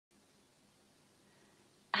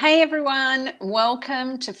Hey everyone,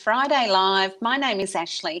 welcome to Friday Live. My name is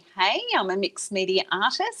Ashley Hay. I'm a mixed media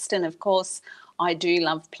artist and of course I do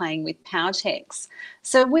love playing with Powertex.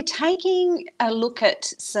 So we're taking a look at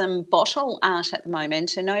some bottle art at the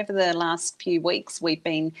moment, and over the last few weeks we've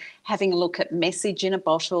been having a look at message in a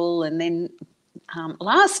bottle, and then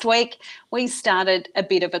last week we started a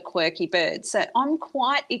bit of a quirky bird. So I'm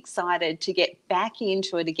quite excited to get back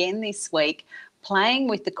into it again this week, playing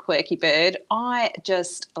with the quirky bird. I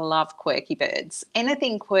just love quirky birds.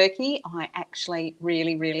 Anything quirky I actually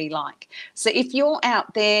really like. So if you're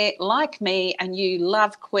out there like me and you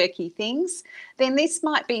love quirky things, then this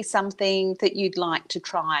might be something that you'd like to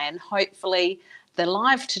try, and hopefully the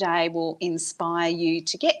live today will inspire you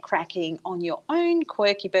to get cracking on your own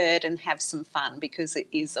quirky bird and have some fun, because it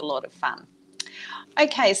is a lot of fun.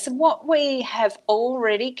 Okay, so what we have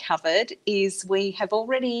already covered is we have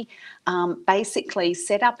already basically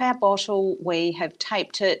set up our bottle. We have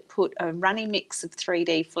taped it, put a runny mix of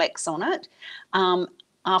 3D flex on it.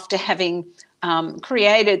 After having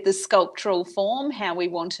created the sculptural form, how we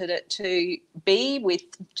wanted it to be, with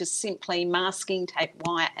just simply masking tape,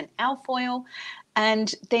 wire and alfoil.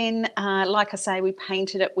 And then, like I say, we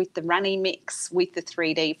painted it with the runny mix with the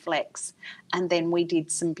 3D flex, and then we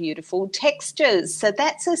did some beautiful textures. So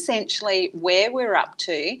that's essentially where we're up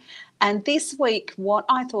to. And this week, what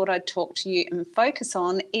I thought I'd talk to you and focus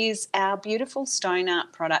on is our beautiful stone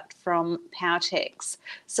art product from Powertex.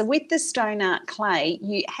 So with the stone art clay,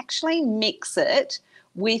 you actually mix it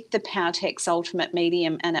with the Powertex Ultimate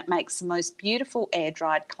Medium, and it makes the most beautiful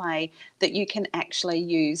air-dried clay that you can actually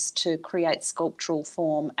use to create sculptural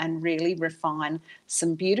form and really refine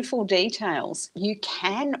some beautiful details. You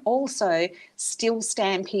can also still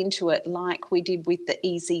stamp into it like we did with the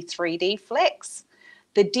Easy 3D Flex.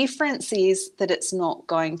 The difference is that it's not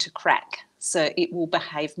going to crack, so it will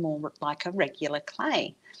behave more like a regular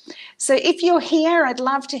clay. So if you're here, I'd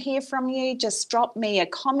love to hear from you. Just drop me a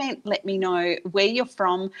comment, let me know where you're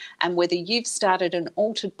from and whether you've started an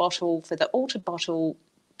altered bottle for the Altered Bottle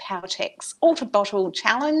Powertex Altered Bottle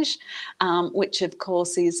Challenge, which of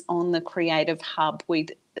course is on the Creative Hub.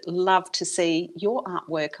 We'd love to see your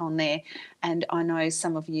artwork on there, and I know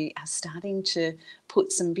some of you are starting to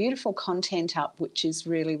put some beautiful content up, which is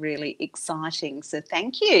really exciting, so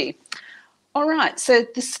thank you. All right, so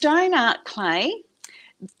the stone art clay,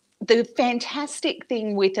 the fantastic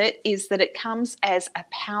thing with it is that it comes as a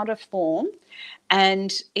powder form,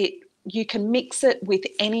 and you can mix it with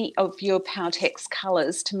any of your Powertex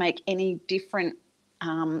colours to make any different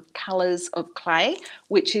colours of clay,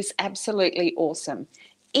 which is absolutely awesome.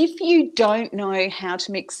 If you don't know how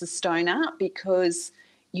to mix the stone art because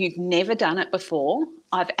you've never done it before,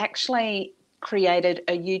 I've actually created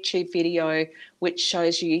a YouTube video which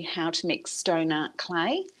shows you how to mix stone art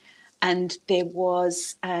clay. And there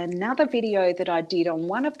was another video that I did on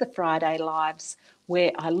one of the Friday lives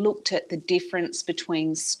where I looked at the difference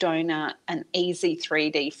between stone art and Easy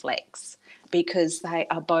 3D Flex, because they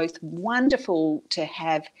are both wonderful to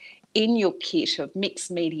have in your kit of mixed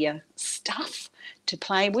media stuff to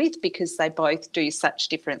play with, because they both do such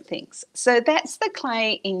different things. So that's the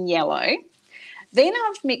clay in yellow. Then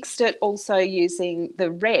I've mixed it also using the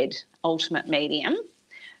red Ultimate Medium.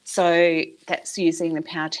 So that's using the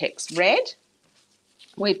Powertex Red.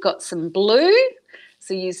 We've got some blue,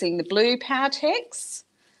 so using the blue Powertex,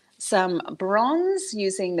 some bronze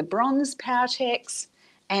using the bronze Powertex,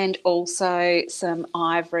 and also some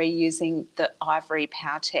ivory using the ivory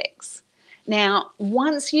Powertex. Now,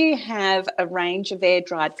 once you have a range of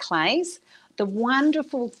air-dried clays, the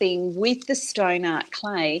wonderful thing with the stone art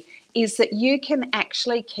clay is that you can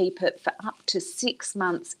actually keep it for up to 6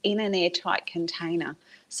 months in an airtight container.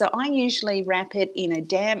 So I usually wrap it in a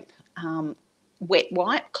damp wet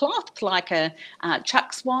wipe cloth, like a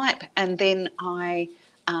Chuck's wipe, and then I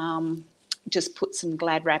just put some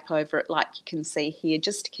Glad wrap over it, like you can see here,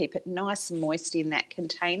 just to keep it nice and moist in that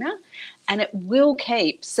container, and it will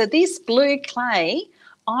keep. So this blue clay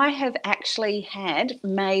I have actually had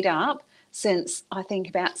made up since I think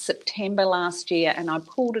about September last year, and I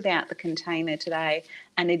pulled it out the container today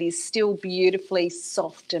and it is still beautifully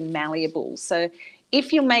soft and malleable. So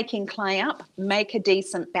if you're making clay up, make a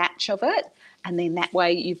decent batch of it, and then that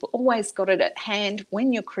way you've always got it at hand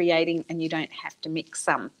when you're creating and you don't have to mix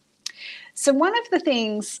some. So one of the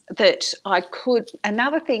things that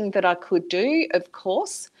another thing that I could do, of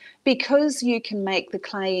course, because you can make the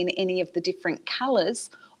clay in any of the different colours,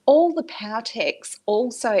 all the Powertex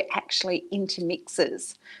also actually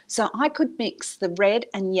intermixes. So I could mix the red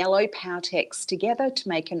and yellow Powertex together to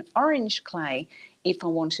make an orange clay if I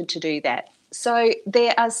wanted to do that. So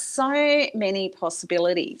there are so many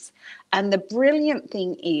possibilities. And the brilliant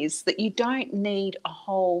thing is that you don't need a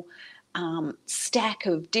whole stack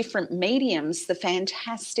of different mediums. The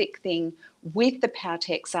fantastic thing with the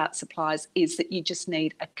Powertex art supplies is that you just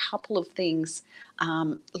need a couple of things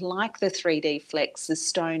like the 3D Flex, the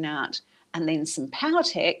stone art, and then some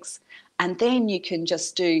Powertex, and then you can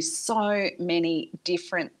just do so many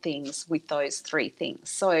different things with those three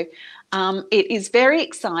things. So it is very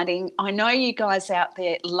exciting. I know you guys out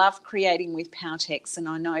there love creating with Powertex, and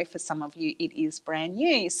I know for some of you it is brand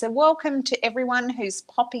new. So welcome to everyone who's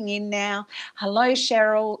popping in now. Hello,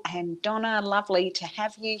 Cheryl and Donna. Lovely to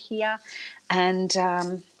have you here. And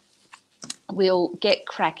we'll get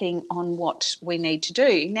cracking on what we need to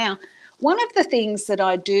do. Now, one of the things that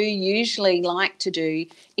I do usually like to do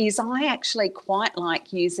is I actually quite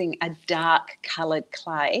like using a dark coloured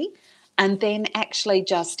clay and then actually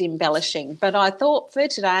just embellishing. But I thought for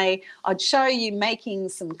today I'd show you making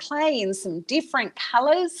some clay in some different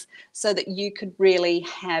colours so that you could really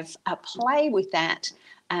have a play with that.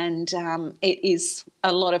 And it is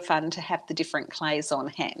a lot of fun to have the different clays on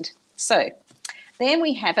hand. So there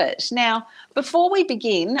we have it. Now, before we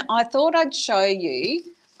begin, I thought I'd show you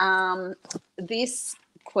this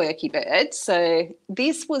quirky bird. So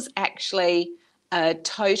this was actually a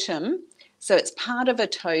totem. So it's part of a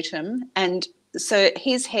totem. And so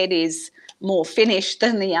his head is more finished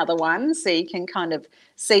than the other one. So you can kind of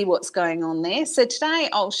see what's going on there. So today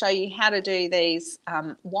I'll show you how to do these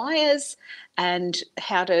wires and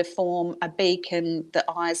how to form a beak and the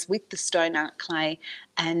eyes with the stone art clay.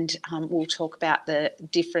 And we'll talk about the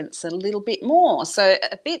difference a little bit more. So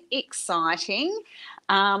a bit exciting.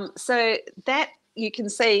 So that you can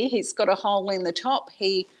see he's got a hole in the top.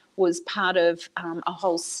 He was part of a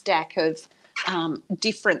whole stack of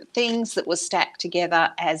different things that were stacked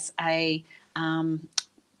together as a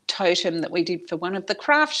totem that we did for one of the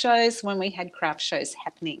craft shows when we had craft shows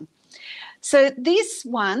happening. So this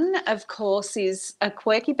one, of course, is a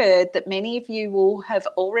quirky bird that many of you will have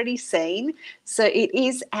already seen. So it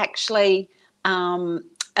is actually a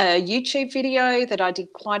YouTube video that I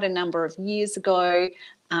did quite a number of years ago.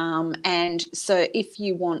 And so if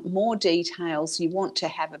you want more details, you want to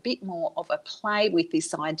have a bit more of a play with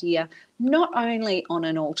this idea, not only on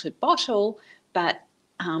an altered bottle, but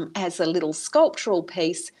as a little sculptural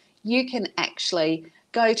piece, you can actually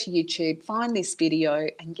go to YouTube, find this video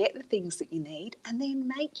and get the things that you need and then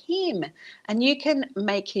make him. And you can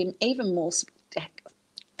make him even more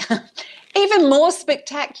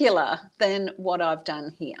spectacular than what I've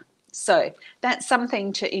done here. So that's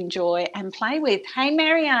something to enjoy and play with. Hey,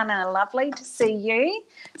 Mariana, lovely to see you.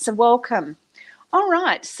 So welcome. All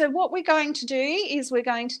right, so what we're going to do is we're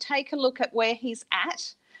going to take a look at where he's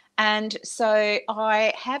at. And so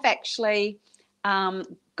I have actually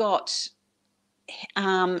got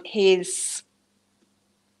his,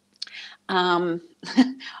 I've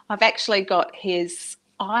actually got his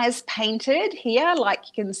eyes painted here, like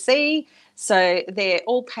you can see. So they're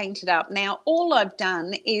all painted up. Now, all I've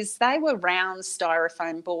done is they were round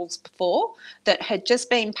styrofoam balls before that had just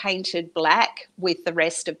been painted black with the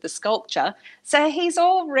rest of the sculpture. So he's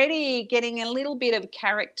already getting a little bit of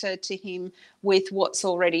character to him with what's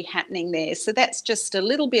already happening there. So that's just a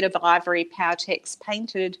little bit of Ivory Powertex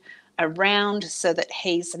painted around so that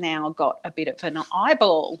he's now got a bit of an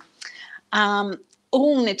eyeball.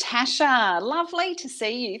 Oh, Natasha, lovely to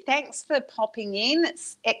see you. Thanks for popping in.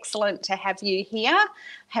 It's excellent to have you here.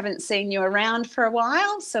 Haven't seen you around for a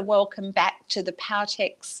while, so welcome back to the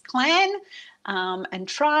Powertex clan and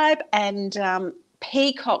tribe. And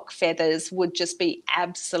peacock feathers would just be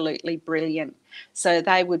absolutely brilliant. So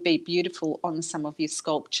they would be beautiful on some of your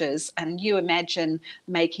sculptures. And you imagine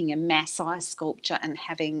making a mass eye sculpture and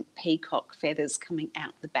having peacock feathers coming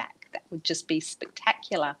out the back. That would just be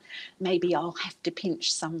spectacular. Maybe I'll have to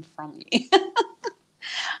pinch some from you.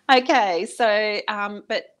 Okay, so,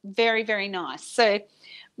 but very, very nice. So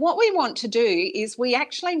what we want to do is we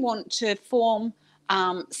actually want to form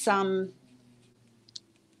some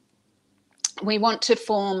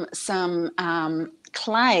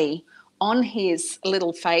clay on his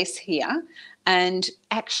little face here and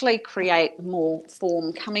actually create more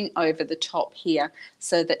form coming over the top here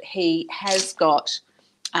so that he has got,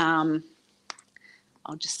 I'll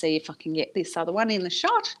just see if I can get this other one in the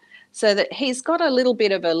shot, so that he's got a little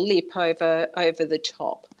bit of a lip over the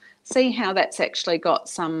top. See how that's actually got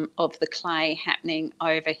some of the clay happening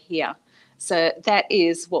over here. So that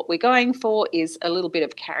is what we're going for, is a little bit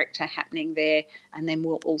of character happening there, and then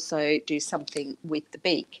we'll also do something with the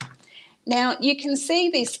beak. Now you can see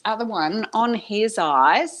this other one on his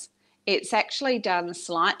eyes. It's actually done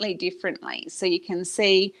slightly differently. So you can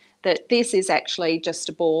see that this is actually just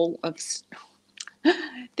a ball of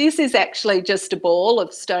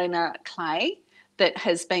stone art clay that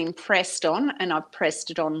has been pressed on, and I've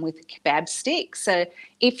pressed it on with a kebab stick. So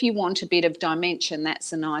if you want a bit of dimension,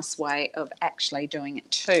 that's a nice way of actually doing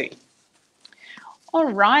it too.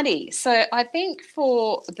 Alrighty, so I think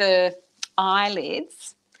for the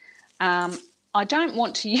eyelids, I don't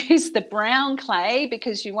want to use the brown clay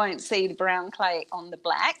because you won't see the brown clay on the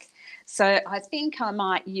black. So I think I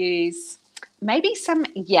might use maybe some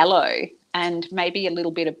yellow and maybe a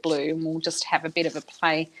little bit of blue, and we'll just have a bit of a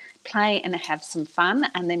play and have some fun.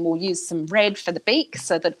 And then we'll use some red for the beak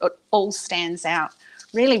so that it all stands out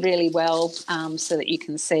really, really well, so that you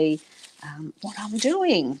can see what I'm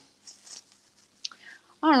doing.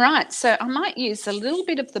 All right, so I might use a little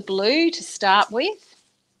bit of the blue to start with.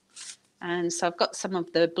 And so I've got some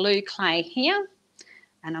of the blue clay here,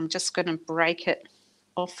 and I'm just going to break it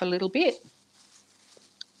off a little bit.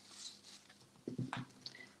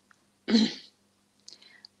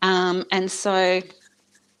 And so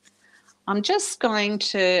I'm just going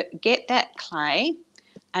to get that clay,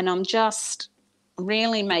 and I'm just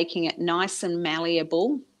really making it nice and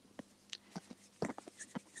malleable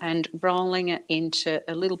and rolling it into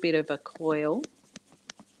a little bit of a coil.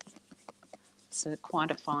 So quite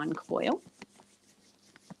a fine coil.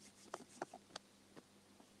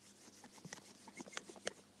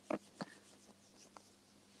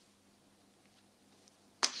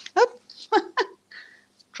 Oh,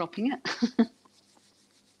 dropping it.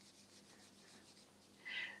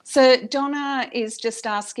 So Donna is just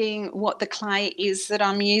asking what the clay is that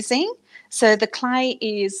I'm using. So the clay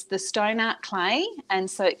is the stone art clay, and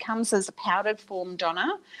so it comes as a powdered form,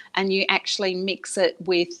 Donna, and you actually mix it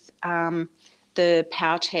with the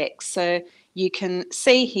Powertex. So you can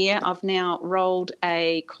see here I've now rolled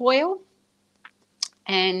a coil,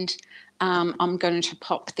 and I'm going to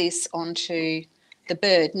pop this onto the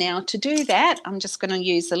bird. Now to do that, I'm just going to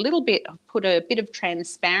use a little bit, I've put a bit of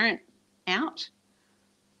transparent out.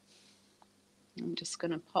 I'm just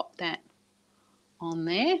going to pop that on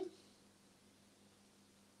there.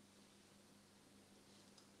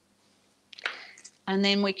 And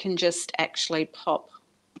then we can just actually pop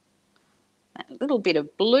that little bit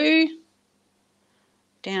of blue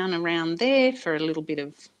down around there for a little bit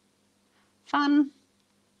of fun.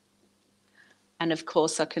 And of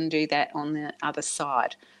course I can do that on the other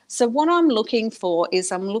side. So what I'm looking for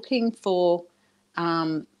is I'm looking for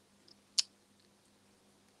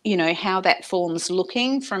you know, how that form's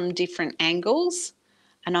looking from different angles,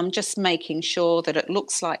 and I'm just making sure that it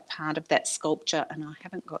looks like part of that sculpture, and I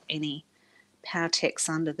haven't got any Powertex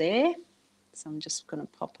under there, so I'm just going to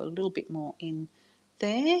pop a little bit more in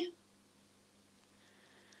there.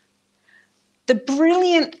 The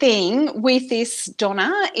brilliant thing with this,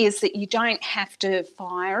 Donna, is that you don't have to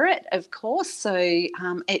fire it, of course, so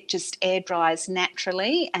it just air dries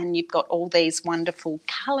naturally, and you've got all these wonderful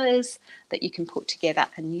colours that you can put together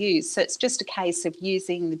and use. So it's just a case of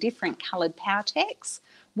using the different coloured Powertex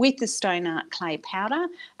with the stone art clay powder,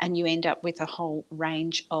 and you end up with a whole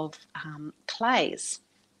range of clays.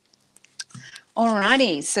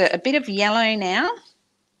 Alrighty, so a bit of yellow now,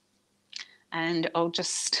 and I'll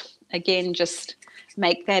just, again, just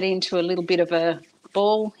make that into a little bit of a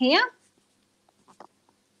ball here.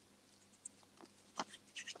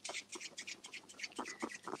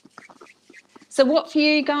 So what have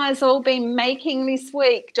you guys all been making this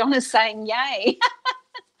week? Donna's saying yay.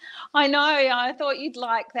 I know, I thought you'd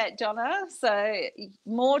like that, Donna. So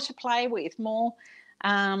more to play with, more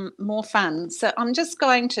fun. So I'm just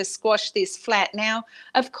going to squash this flat. Now,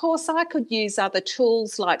 of course, I could use other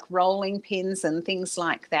tools like rolling pins and things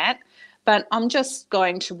like that, but I'm just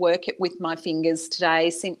going to work it with my fingers today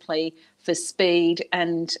simply for speed.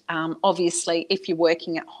 And obviously, if you're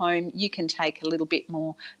working at home, you can take a little bit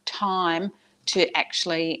more time to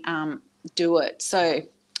actually do it. So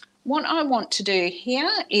what I want to do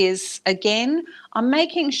here is, again, I'm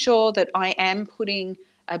making sure that I am putting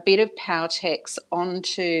a bit of Powertex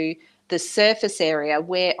onto the surface area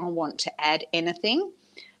where I want to add anything.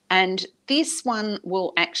 And this one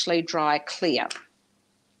will actually dry clear.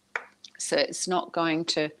 So it's not going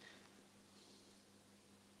to,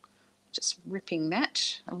 just ripping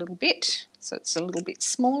that a little bit. So it's a little bit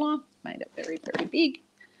smaller, made it very, very big.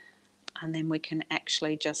 And then we can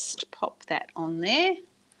actually just pop that on there.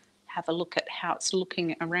 Have a look at how it's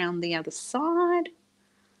looking around the other side.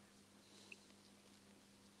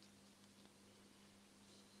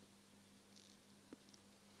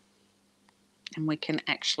 And we can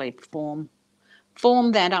actually form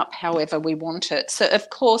that up however we want it. So of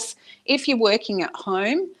course, if you're working at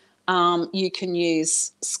home, you can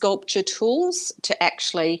use sculpture tools to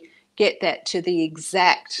actually get that to the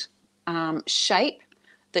exact shape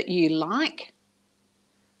that you like,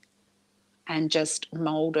 and just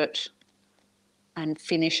mould it and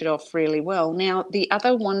finish it off really well. Now, the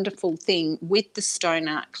other wonderful thing with the stone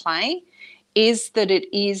art clay is that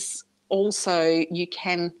it is also, you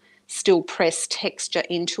can still press texture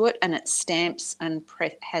into it, and it stamps and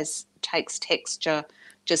takes texture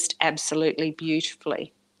just absolutely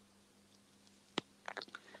beautifully.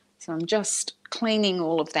 So I'm just cleaning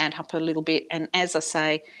all of that up a little bit, and as I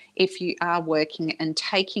say, if you are working and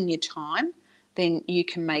taking your time, then you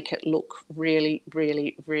can make it look really,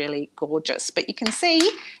 really, really gorgeous. But you can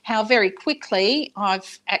see how very quickly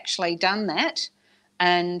I've actually done that.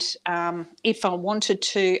 And if I wanted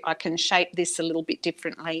to, I can shape this a little bit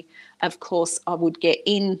differently. Of course, I would get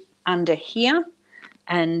in under here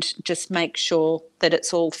and just make sure that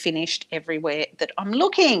it's all finished everywhere that I'm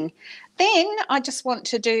looking. Then I just want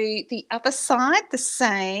to do the other side the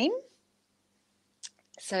same.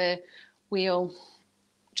 So we'll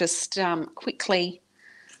just quickly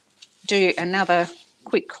do another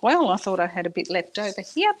quick, well, I thought I had a bit left over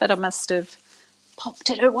here, but I must have popped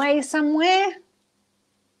it away somewhere.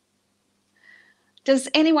 Does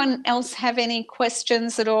anyone else have any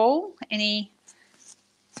questions at all? Any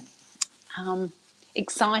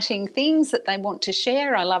exciting things that they want to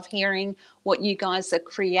share? I love hearing what you guys are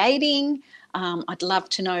creating. I'd love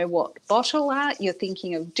to know what bottle art you're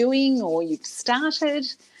thinking of doing or you've started.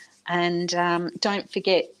 And don't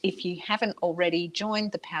forget, if you haven't already,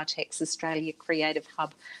 joined the Powertex Australia Creative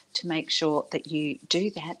Hub to make sure that you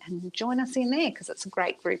do that and join us in there, because it's a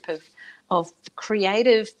great group of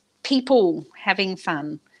creative people having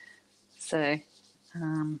fun. So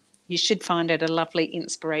you should find it a lovely,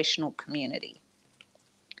 inspirational community.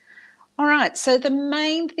 All right, so the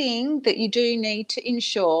main thing that you do need to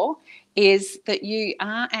ensure is that you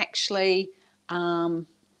are actually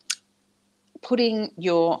putting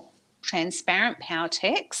your transparent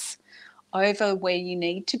Powertex over where you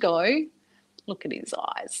need to go. Look at his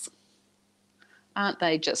eyes. Aren't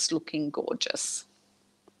they just looking gorgeous?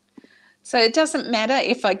 So it doesn't matter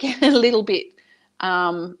if I get a little bit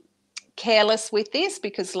careless with this,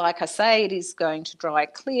 because like I say, it is going to dry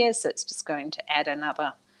clear, so it's just going to add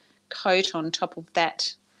another coat on top of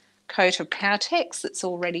that coat of Powertex that's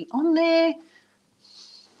already on there.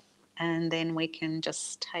 And then we can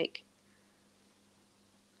just take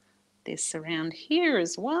this around here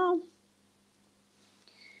as well.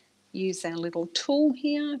 Use our little tool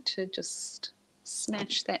here to just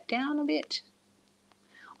smash that down a bit.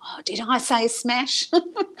 Oh, did I say smash?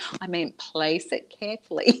 I meant place it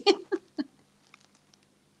carefully.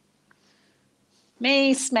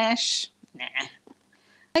 Me smash? Nah.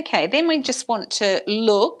 Okay, then we just want to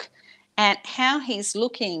look at how he's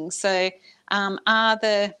looking. So are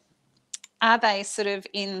they sort of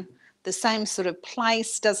in the same sort of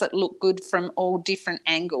place? Does it look good from all different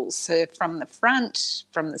angles? So from the front,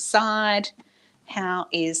 from the side, how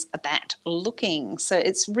is that looking? So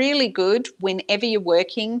it's really good whenever you're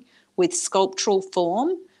working with sculptural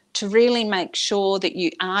form to really make sure that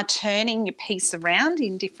you are turning your piece around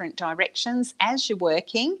in different directions as you're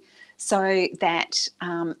working, so that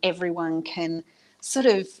everyone can sort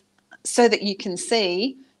of, so that you can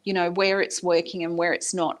see, you know, where it's working and where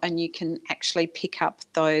it's not, and you can actually pick up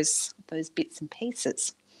those bits and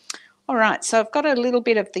pieces. All right, so I've got a little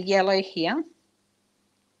bit of the yellow here,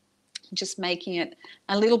 just making it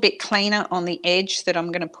a little bit cleaner on the edge that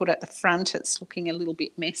I'm going to put at the front. It's looking a little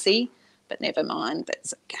bit messy, but never mind,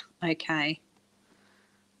 that's okay.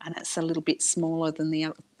 And it's a little bit smaller than the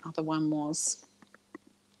other one was.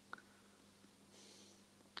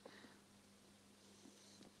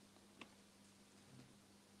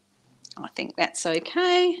 I think that's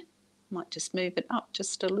okay. Might just move it up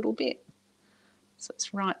just a little bit so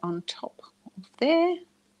it's right on top of there.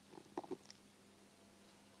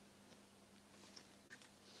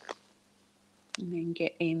 And then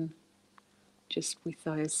get in just with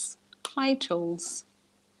those clay tools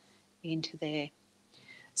into there.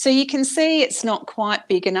 So you can see it's not quite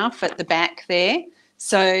big enough at the back there.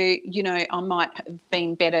 So, you know, I might have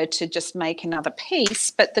been better to just make another piece,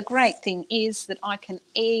 but the great thing is that I can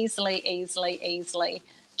easily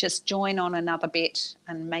just join on another bit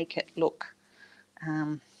and make it look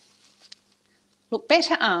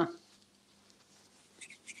better.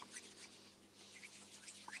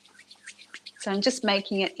 So I'm just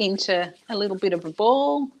making it into a little bit of a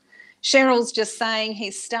ball. Cheryl's just saying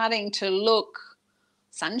he's starting to look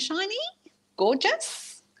sunshiny, gorgeous.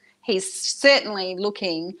 He's certainly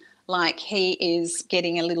looking like he is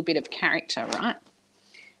getting a little bit of character, right?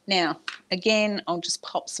 Now, again, I'll just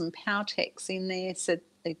pop some Powertex in there. So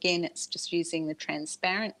again, it's just using the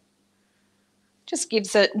transparent. Just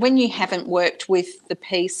gives it, when you haven't worked with the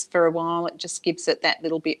piece for a while, it just gives it that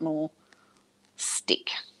little bit more stick.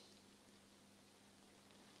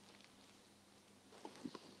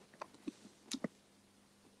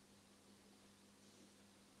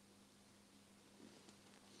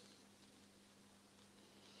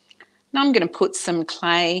 Now I'm going to put some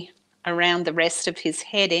clay around the rest of his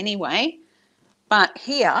head anyway, but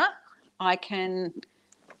here I can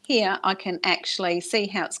actually see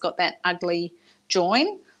how it's got that ugly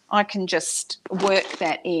join. I can just work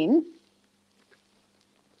that in.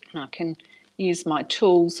 I can use my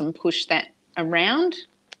tools and push that around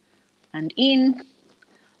and in,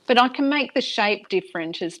 but I can make the shape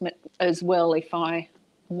different as well if I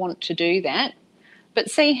want to do that. But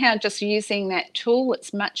see how just using that tool,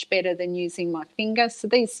 it's much better than using my finger. So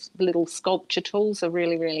these little sculpture tools are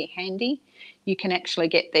really, really handy. You can actually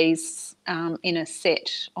get these in a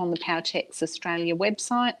set on the Powertex Australia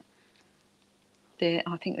website.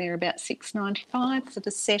 I think they're about $6.95 for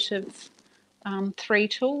the set of 3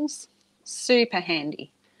 tools. Super handy.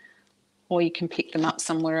 Or you can pick them up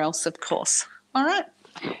somewhere else, of course. All right.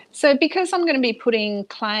 So because I'm going to be putting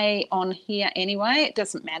clay on here anyway, it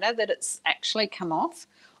doesn't matter that it's actually come off.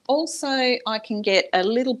 Also, I can get a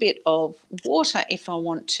little bit of water if I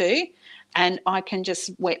want to, and I can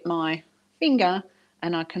just wet my finger,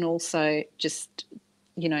 and I can also just,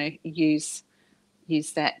 you know, use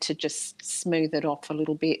that to just smooth it off a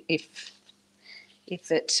little bit if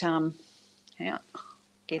it, yeah,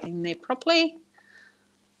 get in there properly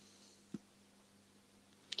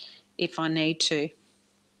if I need to.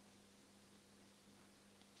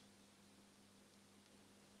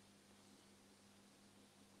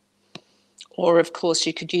 Or, of course,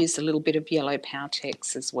 you could use a little bit of yellow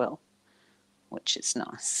Powertex as well, which is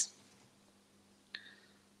nice.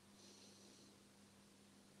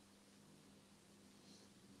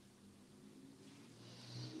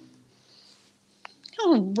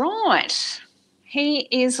 All right. He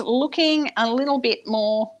is looking a little bit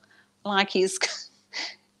more like he's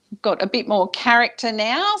got a bit more character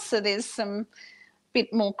now. So there's some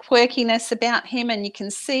bit more quirkiness about him. And you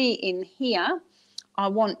can see in here, I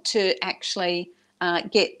want to actually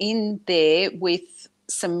get in there with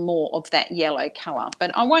some more of that yellow colour.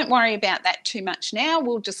 But I won't worry about that too much now.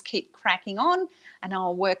 We'll just keep cracking on, and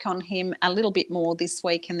I'll work on him a little bit more this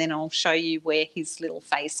week, and then I'll show you where his little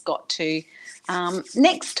face got to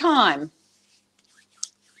next time.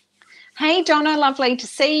 Hey, Donna, lovely to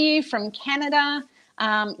see you from Canada.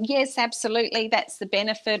 Yes, absolutely. That's the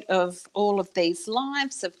benefit of all of these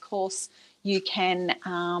lives. Of course, you can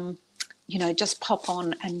you know, just pop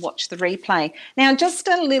on and watch the replay. Now, just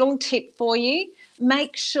a little tip for you.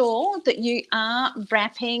 Make sure that you are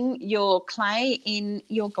wrapping your clay in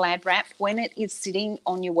your Glad wrap when it is sitting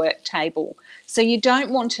on your work table. So you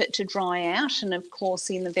don't want it to dry out. And, of course,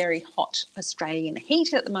 in the very hot Australian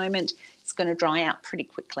heat at the moment, it's going to dry out pretty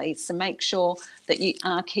quickly. So make sure that you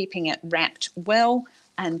are keeping it wrapped well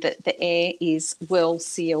and that the air is well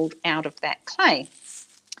sealed out of that clay.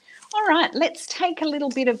 All right, let's take a little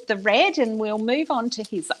bit of the red and we'll move on to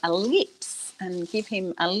his lips and give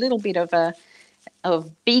him a little bit of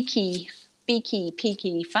beaky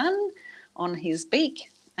fun on his beak.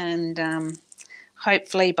 And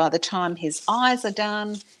hopefully by the time his eyes are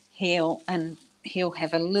done, he'll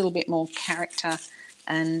have a little bit more character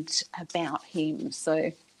and about him.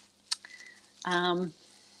 So,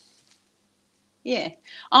 yeah.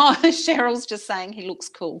 Oh, Cheryl's just saying he looks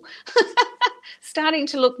cool. Starting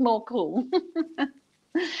to look more cool.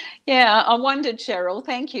 Yeah, I wondered, Cheryl.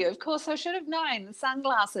 Thank you. Of course, I should have known the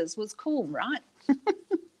sunglasses was cool, right?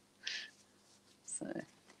 So,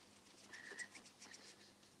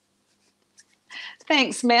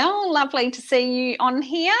 thanks, Mel. Lovely to see you on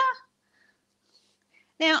here.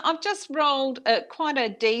 Now, I've just rolled quite a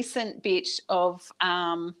decent bit of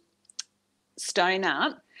stone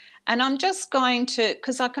art. And I'm just going to,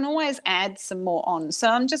 because I can always add some more on, so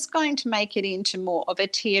I'm just going to make it into more of a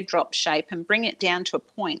teardrop shape and bring it down to a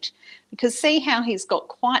point. Because see how he's got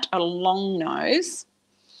quite a long nose.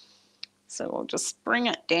 So I'll just bring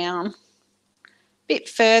it down a bit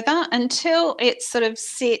further until it sort of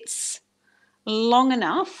sits long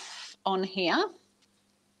enough on here.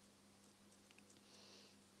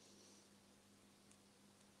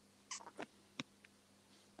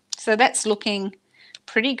 So that's looking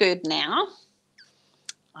pretty good now.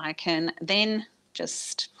 I can then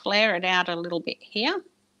just flare it out a little bit here.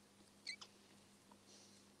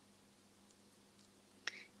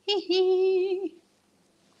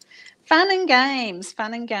 Fun and games,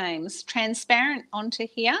 fun and games. Transparent onto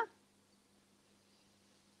here.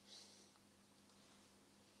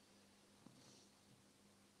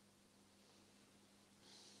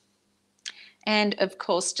 And of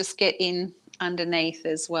course, just get in underneath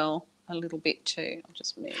as well a little bit too. I'll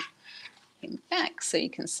just move him back so you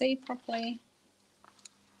can see properly.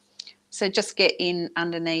 So just get in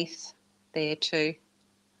underneath there too.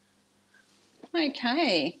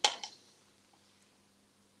 Okay.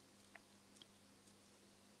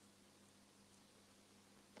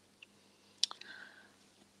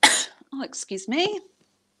 Oh, excuse me.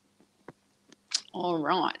 All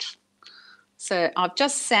right. So I've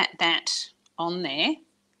just sat that on there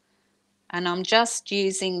and I'm just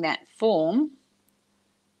using that form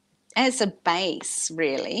as a base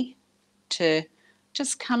really to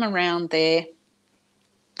just come around there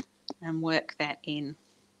and work that in.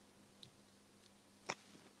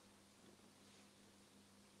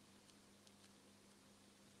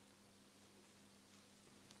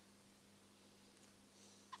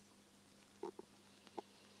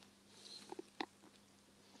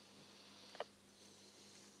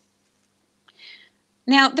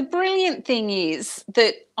 Now, the brilliant thing is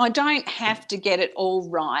that I don't have to get it all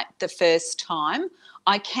right the first time.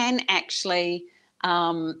 I can actually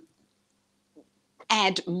add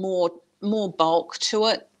more bulk to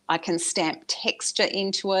it. I can stamp texture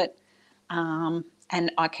into it, and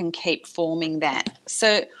I can keep forming that.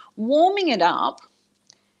 So warming it up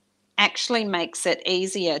actually makes it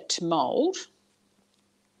easier to mould.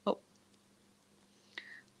 Oh.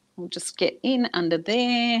 We'll just get in under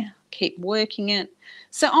there, keep working it.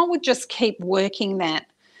 So I would just keep working that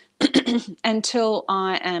until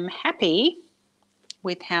I am happy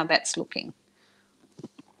with how that's looking.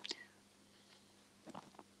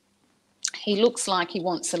 He looks like he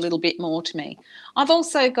wants a little bit more to me. I've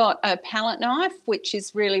also got a palette knife, which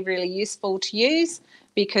is really, really useful to use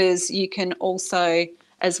because you can also,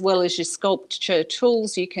 as well as your sculpture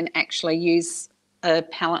tools, you can actually use a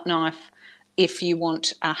palette knife if you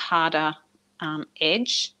want a harder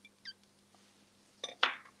edge.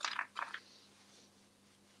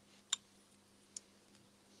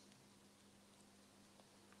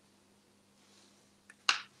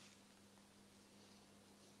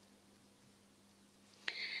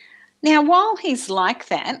 Now, while he's like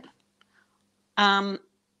that, I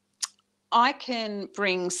can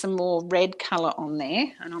bring some more red colour on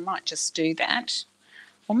there, and I might just do that.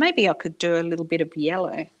 Or maybe I could do a little bit of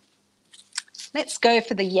yellow. Let's go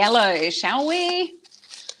for the yellow, shall we?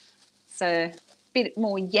 So a bit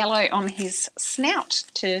more yellow on his snout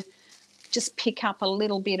to just pick up a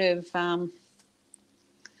little bit of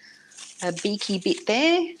a beaky bit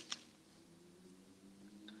there.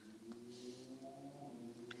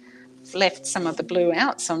 Left some of the blue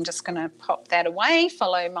out, so I'm just going to pop that away,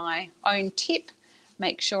 follow my own tip,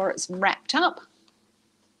 make sure it's wrapped up.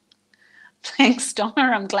 Thanks, Donna.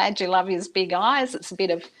 I'm glad you love his big eyes. It's a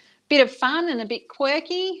bit of fun and a bit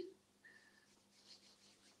quirky.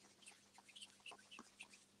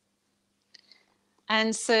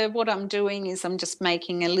 And so what I'm doing is I'm just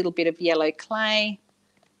making a little bit of yellow clay,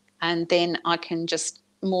 and then I can just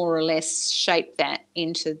more or less shape that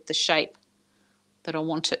into the shape that I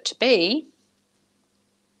want it to be.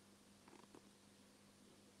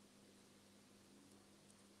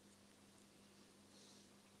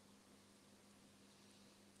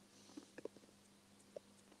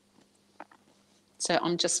 So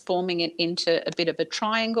I'm just forming it into a bit of a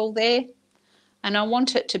triangle there, and I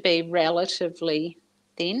want it to be relatively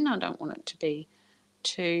thin. I don't want it to be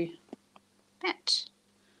too fat.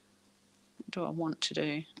 What do I want to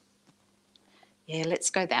do? Yeah, let's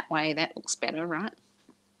go that way. That looks better, right?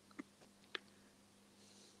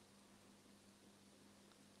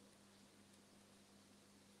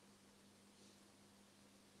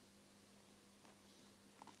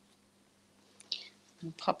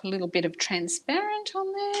 I'll pop a little bit of transparent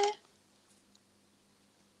on there.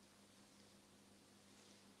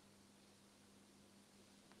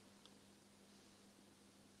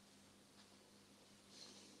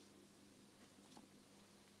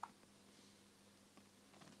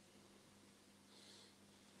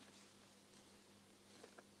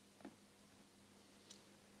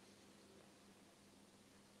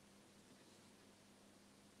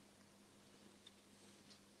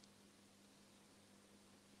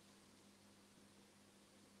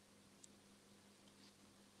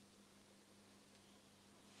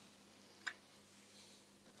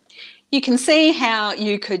 You can see how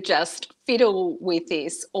you could just fiddle with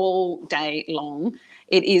this all day long.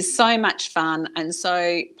 It is so much fun and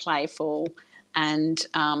so playful. and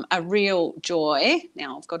a real joy.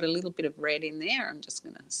 Now I've got a little bit of red in there. I'm just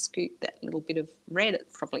going to scoop that little bit of red. It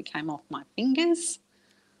probably came off my fingers.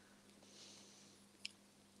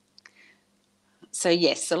 So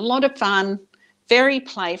yes, a lot of fun, very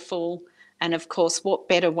playful, and of course, what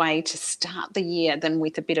better way to start the year than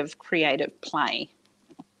with a bit of creative play.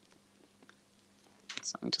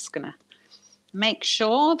 So I'm just going to make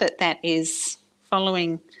sure that that is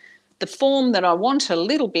following the form that I want a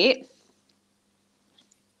little bit.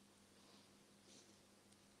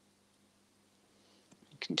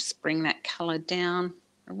 Can just bring that colour down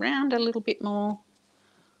around a little bit more,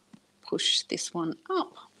 push this one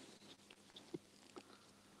up.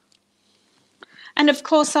 And of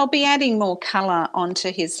course I'll be adding more colour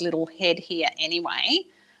onto his little head here anyway.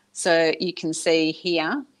 So you can see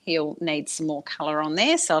here he'll need some more colour on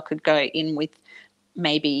there. So I could go in with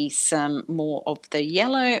maybe some more of the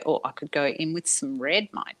yellow, or I could go in with some red,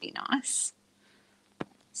 might be nice.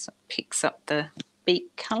 So it picks up the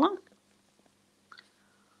beak colour.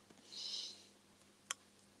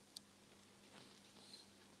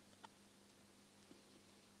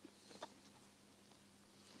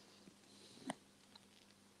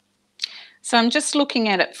 So I'm just looking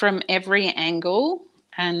at it from every angle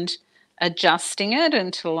and adjusting it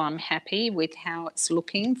until I'm happy with how it's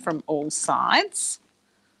looking from all sides.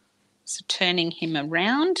 So turning him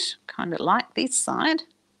around, kind of like this side.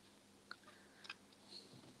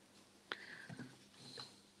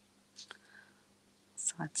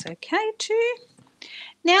 So that's okay too.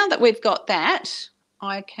 Now that we've got that,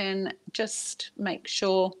 I can just make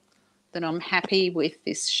sure that I'm happy with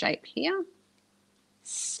this shape here.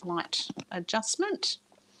 Slight adjustment,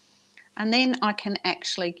 and then I can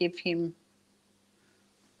actually give him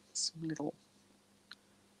some little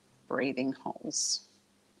breathing holes.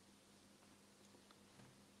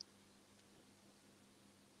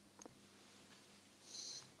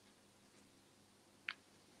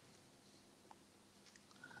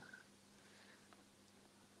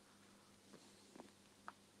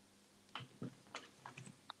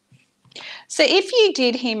 So if you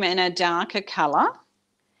did him in a darker colour,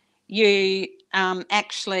 you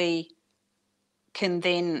actually can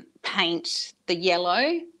then paint the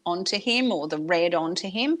yellow onto him or the red onto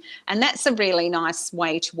him, and that's a really nice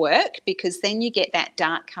way to work, because then you get that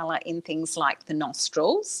dark colour in things like the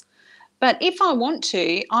nostrils. But if I want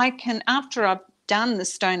to, I can, after I've done the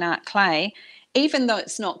stone art clay, even though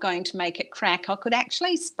it's not going to make it crack, I could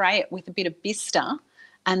actually spray it with a bit of bistre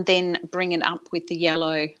and then bring it up with the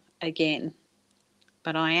yellow again.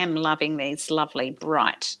 But I am loving these lovely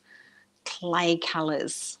bright clay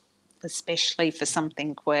colours, especially for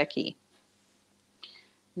something quirky.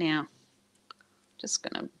 Now, just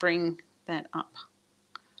going to bring that up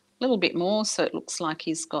a little bit more so it looks like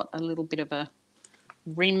he's got a little bit of a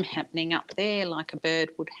rim happening up there like a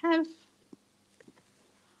bird would have.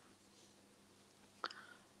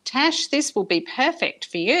 Tash, this will be perfect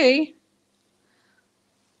for you.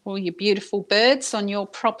 All your beautiful birds on your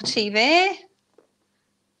property there.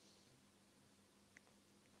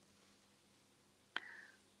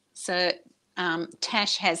 So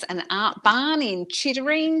Tash has an art barn in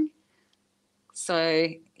Chittering. So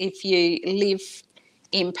if you live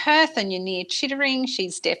in Perth and you're near Chittering,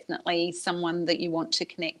 she's definitely someone that you want to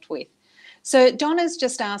connect with. So Donna's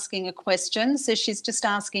just asking a question. So she's just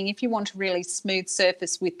asking, if you want a really smooth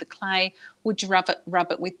surface with the clay, would you rub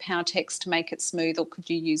it with Powertex to make it smooth, or could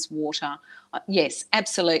you use water? Yes,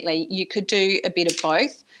 absolutely. You could do a bit of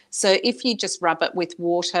both. So if you just rub it with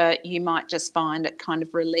water, you might just find it kind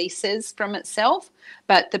of releases from itself.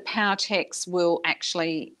 But the Powertex will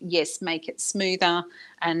actually, yes, make it smoother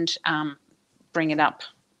and bring it up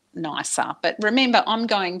nicer. But remember, I'm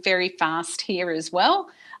going very fast here as well.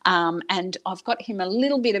 And I've got him a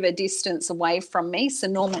little bit of a distance away from me. So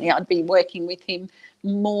normally I'd be working with him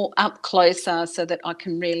more up closer so that I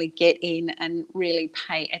can really get in and really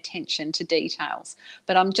pay attention to details.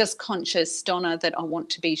 But I'm just conscious, Donna, that I want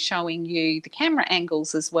to be showing you the camera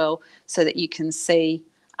angles as well so that you can see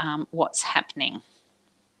what's happening.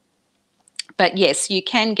 But yes, you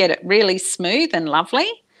can get it really smooth and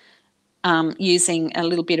lovely using a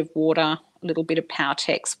little bit of water, a little bit of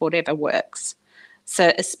Powertex, whatever works.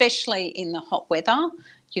 So especially in the hot weather,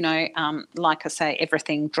 you know, like I say,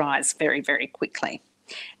 everything dries very, very quickly.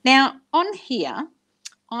 Now on here,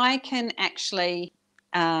 I can actually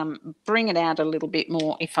bring it out a little bit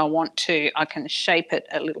more if I want to. I can shape it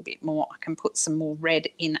a little bit more. I can put some more red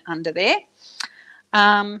in under there.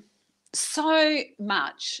 So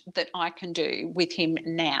much that I can do with him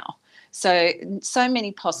now. So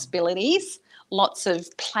many possibilities, lots of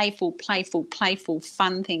playful,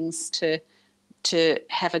 fun things to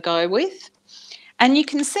have a go with. And you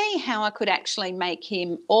can see how I could actually make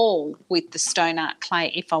him all with the stone art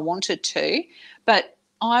clay if I wanted to, but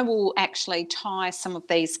I will actually tie some of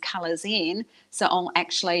these colours in. So I'll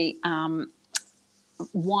actually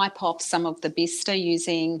wipe off some of the bistre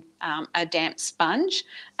using a damp sponge,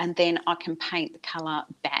 and then I can paint the colour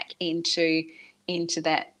back into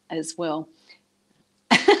that as well.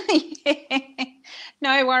 Yeah.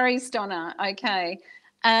 No worries, Donna. Okay.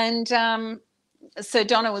 And so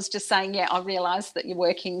Donna was just saying, yeah, I realised that you're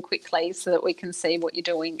working quickly so that we can see what you're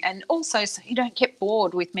doing, and also so you don't get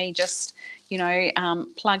bored with me just, you know,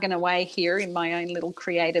 plugging away here in my own little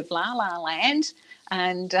creative la-la land,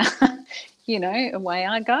 and, you know, away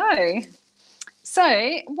I go.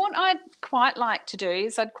 So what I'd quite like to do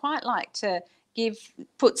is I'd quite like to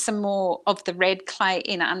put some more of the red clay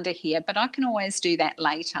in under here, but I can always do that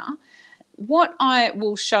later. What I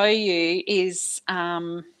will show you is,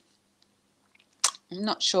 I'm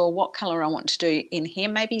not sure what colour I want to do in here.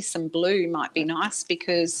 Maybe some blue might be nice,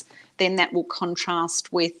 because then that will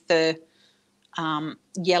contrast with the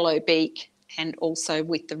yellow beak and also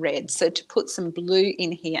with the red. So to put some blue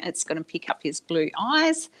in here, it's going to pick up his blue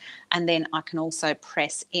eyes, and then I can also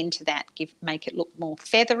press into that, make it look more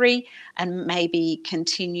feathery, and maybe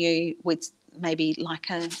continue with maybe like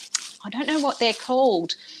a, I don't know what they're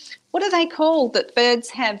called. What are they called that birds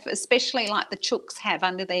have, especially like the chooks have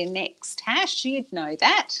under their necks? Tash, you'd know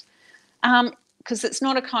that. Because it's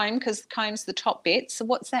not a comb, because the comb's the top bit. So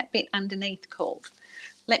what's that bit underneath called?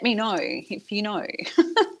 Let me know if you know.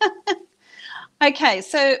 Okay,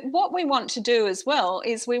 so what we want to do as well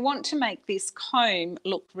is we want to make this comb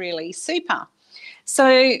look really super.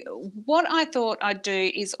 So what I thought I'd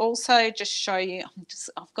do is also just show you,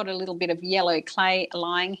 I've got a little bit of yellow clay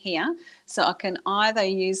lying here, so I can either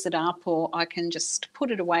use it up or I can just put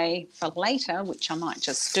it away for later, which I might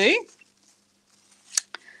just do.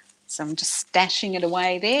 So I'm just stashing it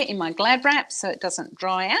away there in my Glad wrap so it doesn't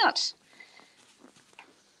dry out.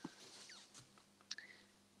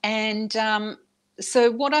 And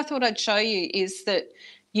so what I thought I'd show you is that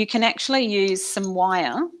you can actually use some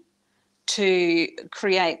wire to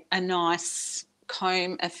create a nice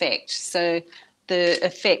comb effect. So the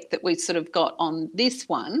effect that we sort of got on this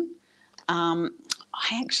one, I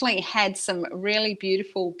actually had some really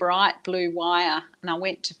beautiful bright blue wire, and I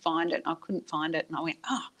went to find it and I couldn't find it, and I went,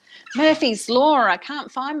 oh, Murphy's Law, I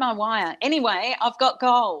can't find my wire. Anyway, I've got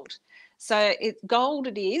gold. So gold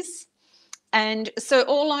it is. And so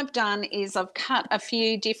all I've done is I've cut a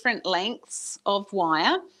few different lengths of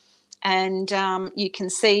wire, and you can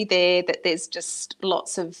see there that there's just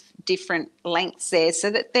lots of different lengths there, so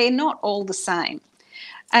that they're not all the same.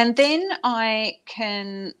 And then I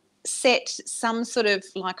can set some sort of,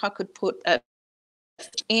 like I could put a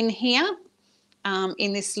in here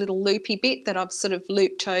in this little loopy bit that I've sort of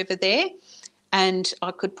looped over there. And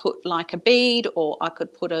I could put like a bead, or I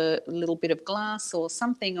could put a little bit of glass or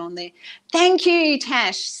something on there. Thank you,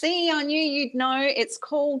 Tash. See, I knew you'd know. It's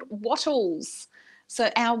called wattles. So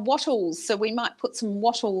our wattles. So we might put some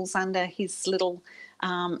wattles under his little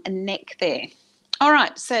neck there. All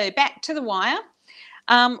right, so back to the wire.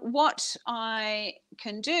 What I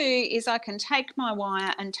can do is I can take my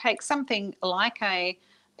wire and take something like a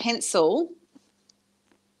pencil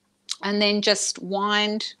and then just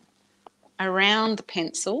wind around the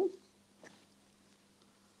pencil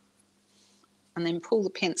and then pull the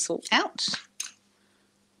pencil out.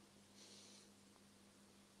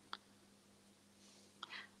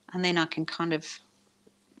 And then I can kind of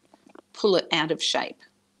pull it out of shape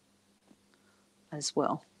as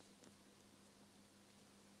well.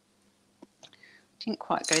 Didn't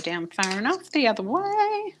quite go down far enough the other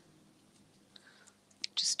way.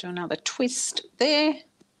 Just do another twist there.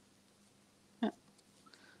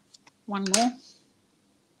 One more.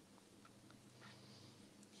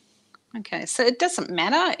 Okay, so it doesn't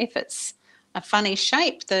matter if it's a funny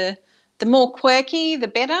shape. The more quirky, the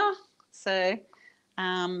better. So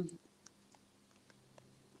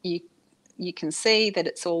you can see that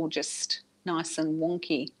it's all just nice and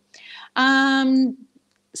wonky.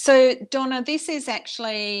 So Donna, this is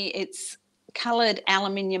actually, it's coloured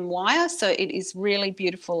aluminium wire, so it is really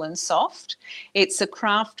beautiful and soft. It's a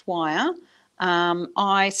craft wire.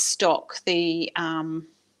 I stock the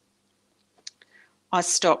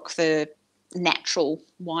natural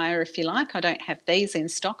wire, if you like. I don't have these in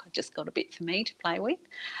stock. I've just got a bit for me to play with.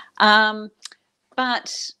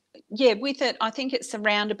 But yeah, with it, I think it's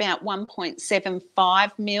around about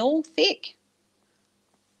 1.75 mil thick.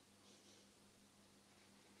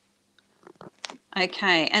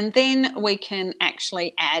 Okay, and then we can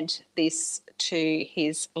actually add this to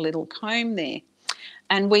his little comb there.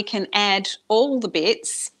 And we can add all the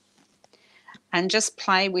bits and just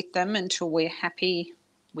play with them until we're happy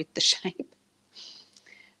with the shape.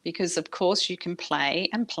 Because of course you can play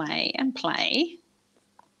and play and play.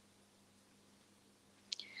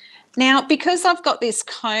 Now, because I've got this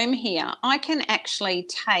comb here, I can actually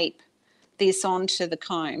tape this onto the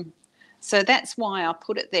comb. So that's why I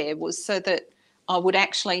put it there, was so that I would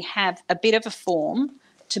actually have a bit of a form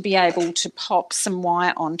to be able to pop some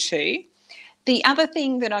wire onto. The other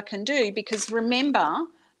thing that I can do, because remember,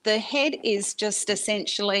 the head is just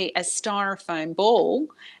essentially a styrofoam ball,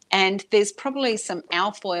 and there's probably some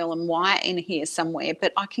alfoil and wire in here somewhere,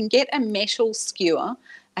 but I can get a metal skewer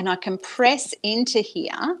and I can press into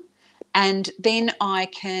here, and then I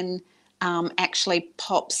can actually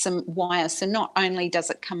pop some wire. So not only does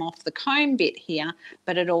it come off the comb bit here,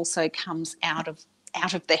 but it also comes out of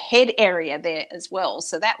the head area there as well.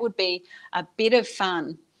 So that would be a bit of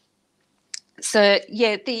fun. So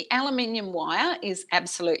yeah, the aluminium wire is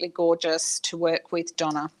absolutely gorgeous to work with,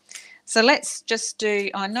 Donna. So let's just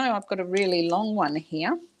do, I know I've got a really long one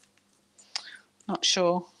here. Not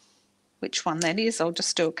sure which one that is. I'll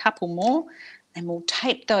just do a couple more and we'll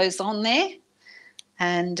tape those on there,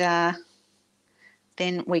 and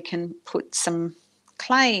then we can put some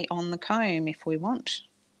clay on the comb if we want.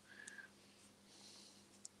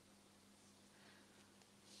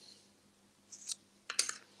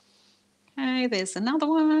 Okay, there's another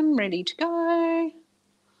one ready to go.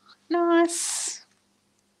 Nice.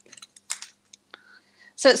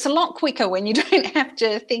 So it's a lot quicker when you don't have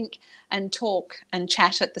to think and talk and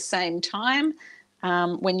chat at the same time.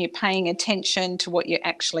 When you're paying attention to what you're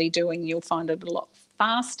actually doing, you'll find it a lot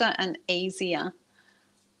faster and easier.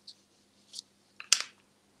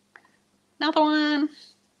 Another one.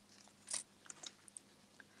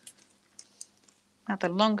 Now the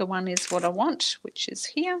longer one is what I want, which is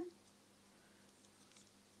here.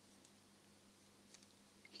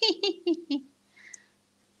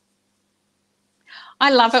 I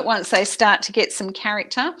love it once they start to get some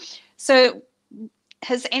character. So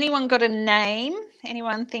has anyone got a name?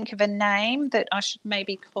 Anyone think of a name that I should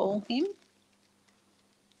maybe call him?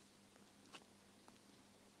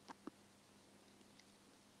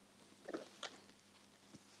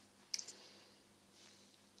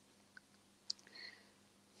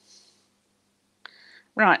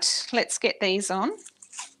 Right, let's get these on.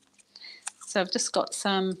 So I've just got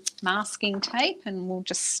some masking tape and we'll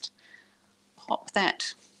just pop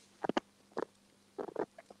that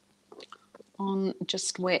on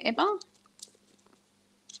just wherever.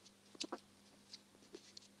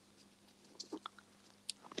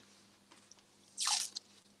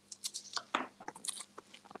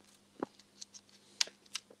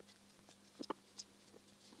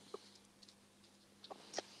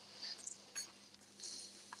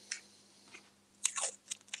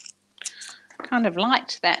 Kind of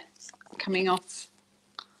liked that coming off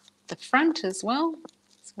the front as well,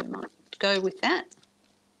 so we might go with that.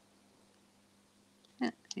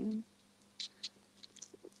 Yeah, hang on.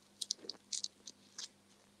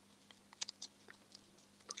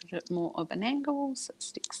 Put it more of an angle so it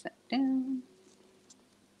sticks that down.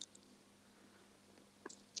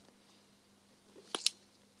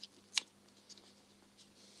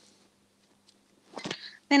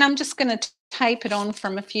 Then I'm just going to tape it on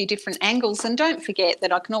from a few different angles, and don't forget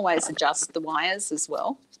that I can always adjust the wires as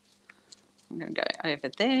well. I'm going to go over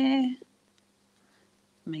there,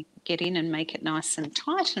 get in and make it nice and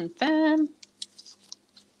tight and firm.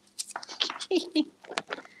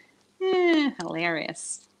 Yeah,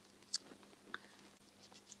 hilarious.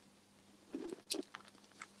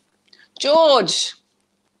 George,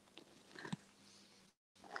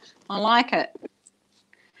 I like it.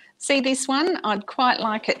 See this one? I'd quite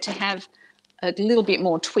like it to have a little bit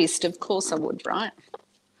more twist. Of course I would, right?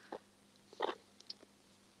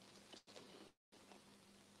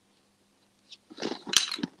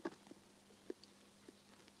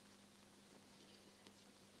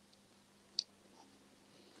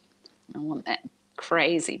 I want that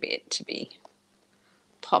crazy bit to be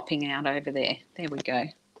popping out over there. There we go.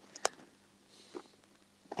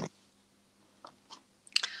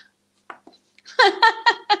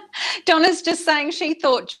 Donna's just saying she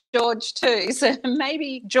thought George too, so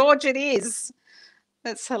maybe George it is.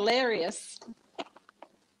 That's hilarious.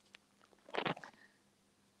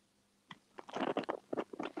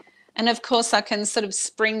 And of course I can sort of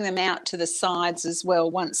spring them out to the sides as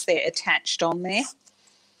well once they're attached on there.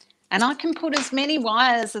 And I can put as many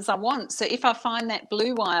wires as I want. So if I find that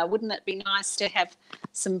blue wire, wouldn't it be nice to have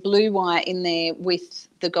some blue wire in there with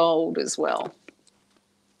the gold as well?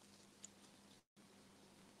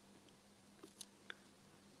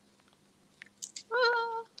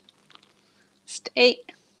 Stay.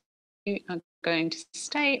 going to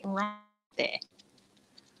stay right there.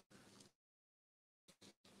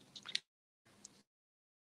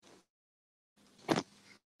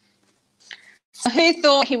 So who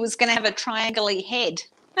thought he was going to have a triangle-y head?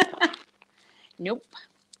 Nope.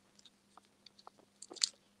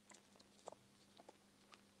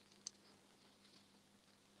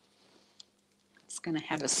 It's going to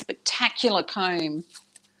have a spectacular comb.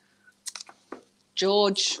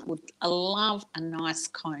 George would love a nice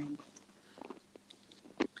comb.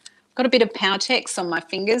 Got a bit of Powertex on my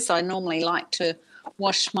fingers. I normally like to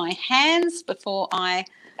wash my hands before I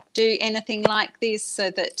do anything like this so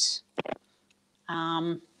that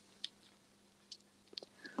I'm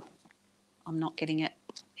not getting it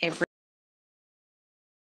every.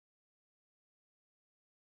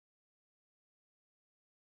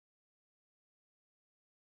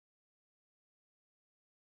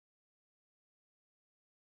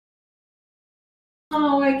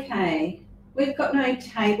 Oh, okay. We've got no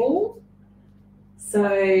table, so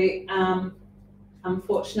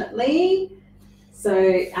unfortunately, so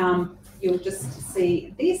you'll just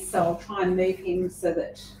see this. So I'll try and move him so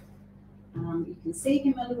that you can see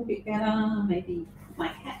him a little bit better. Maybe put my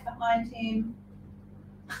hat behind him.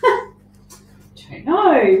 Don't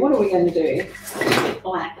know. What are we going to do?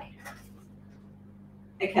 Black.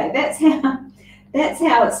 Okay, that's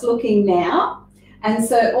how it's looking now. And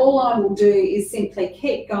so all I will do is simply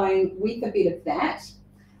keep going with a bit of that.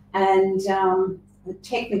 And the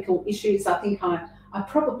technical issues, I think I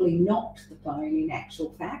probably knocked the phone in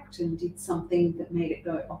actual fact and did something that made it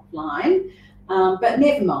go offline. But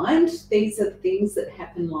never mind, these are things that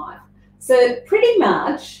happen live. So pretty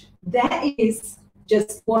much that is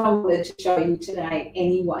just what I wanted to show you today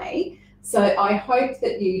anyway. So I hope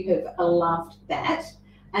that you have loved that.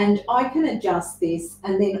 And I can adjust this,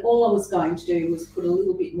 and then all I was going to do was put a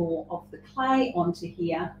little bit more of the clay onto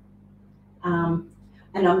here. And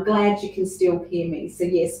I'm glad you can still hear me. So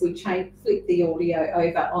yes, we flip the audio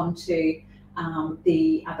over onto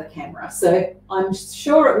the other camera. So I'm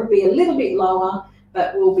sure it will be a little bit lower,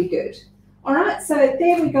 but we'll be good. All right, so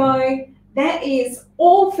there we go. That is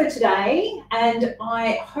all for today. And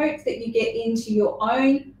I hope that you get into your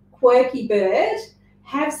own quirky bird.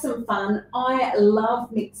 Have some fun. I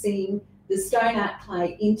love mixing the stone art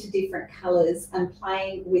clay into different colours and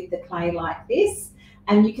playing with the clay like this.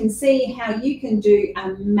 And you can see how you can do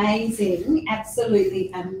amazing,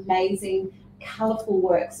 absolutely amazing, colourful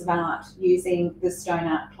works of art using the stone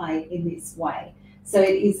art clay in this way. So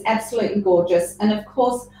it is absolutely gorgeous. And of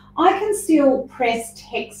course, I can still press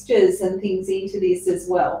textures and things into this as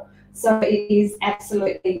well. So it is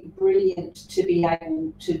absolutely brilliant to be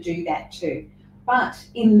able to do that too. But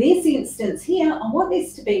in this instance here, I want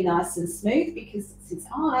this to be nice and smooth because it's his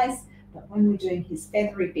eyes, but when we're doing his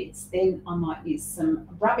feathery bits, then I might use some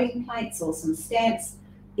rubbing plates or some stamps,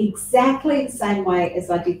 exactly the same way as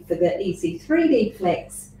I did for the Easy 3D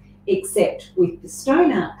Flex, except with the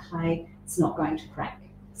stone art clay, it's not going to crack.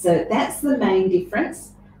 So that's the main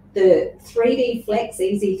difference. The 3D Flex,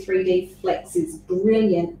 Easy 3D Flex is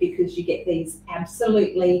brilliant because you get these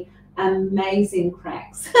absolutely amazing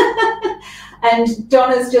cracks. And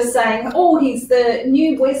Donna's just saying, oh, he's the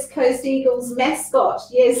new West Coast Eagles mascot.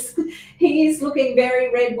 Yes, he is looking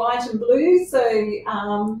very red, white and blue. So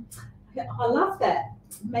I love that.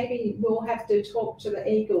 Maybe we'll have to talk to the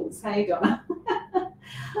Eagles. Hey, Donna.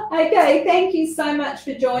 Okay, thank you so much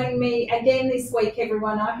for joining me again this week,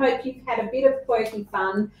 everyone. I hope you've had a bit of quirky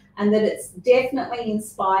fun and that it's definitely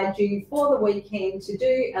inspired you for the weekend to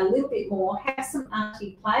do a little bit more, have some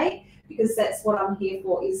arty play, because that's what I'm here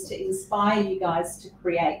for, is to inspire you guys to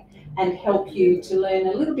create and help you to learn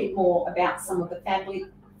a little bit more about some of the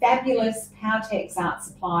fabulous Powertex art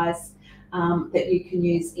supplies that you can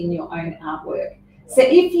use in your own artwork. So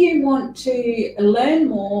if you want to learn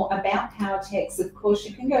more about Powertex, of course,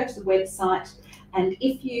 you can go to the website, and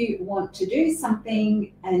if you want to do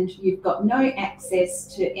something and you've got no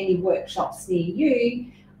access to any workshops near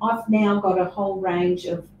you, I've now got a whole range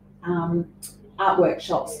of art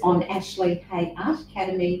workshops on Ashley Hay Art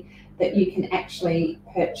Academy that you can actually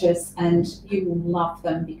purchase, and you will love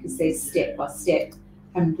them because they're step by step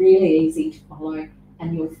and really easy to follow,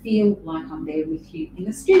 and you'll feel like I'm there with you in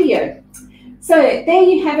the studio. So there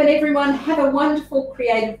you have it, everyone. Have a wonderful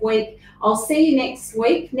creative week. I'll see you next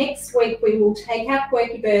week. Next week we will take our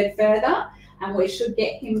quirky bird further, and we should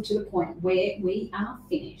get him to the point where we are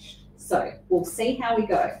finished. So we'll see how we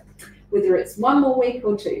go, whether it's one more week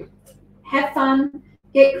or two. Have fun,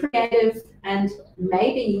 get creative, and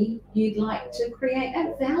maybe you'd like to create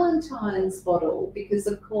a Valentine's bottle, because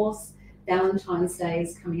of course Valentine's Day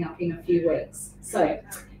is coming up in a few weeks. So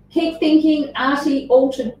keep thinking arty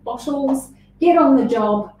altered bottles. get on the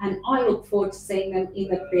job, and I look forward to seeing them in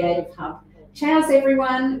the Creative Hub. Ciao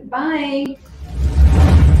everyone, bye.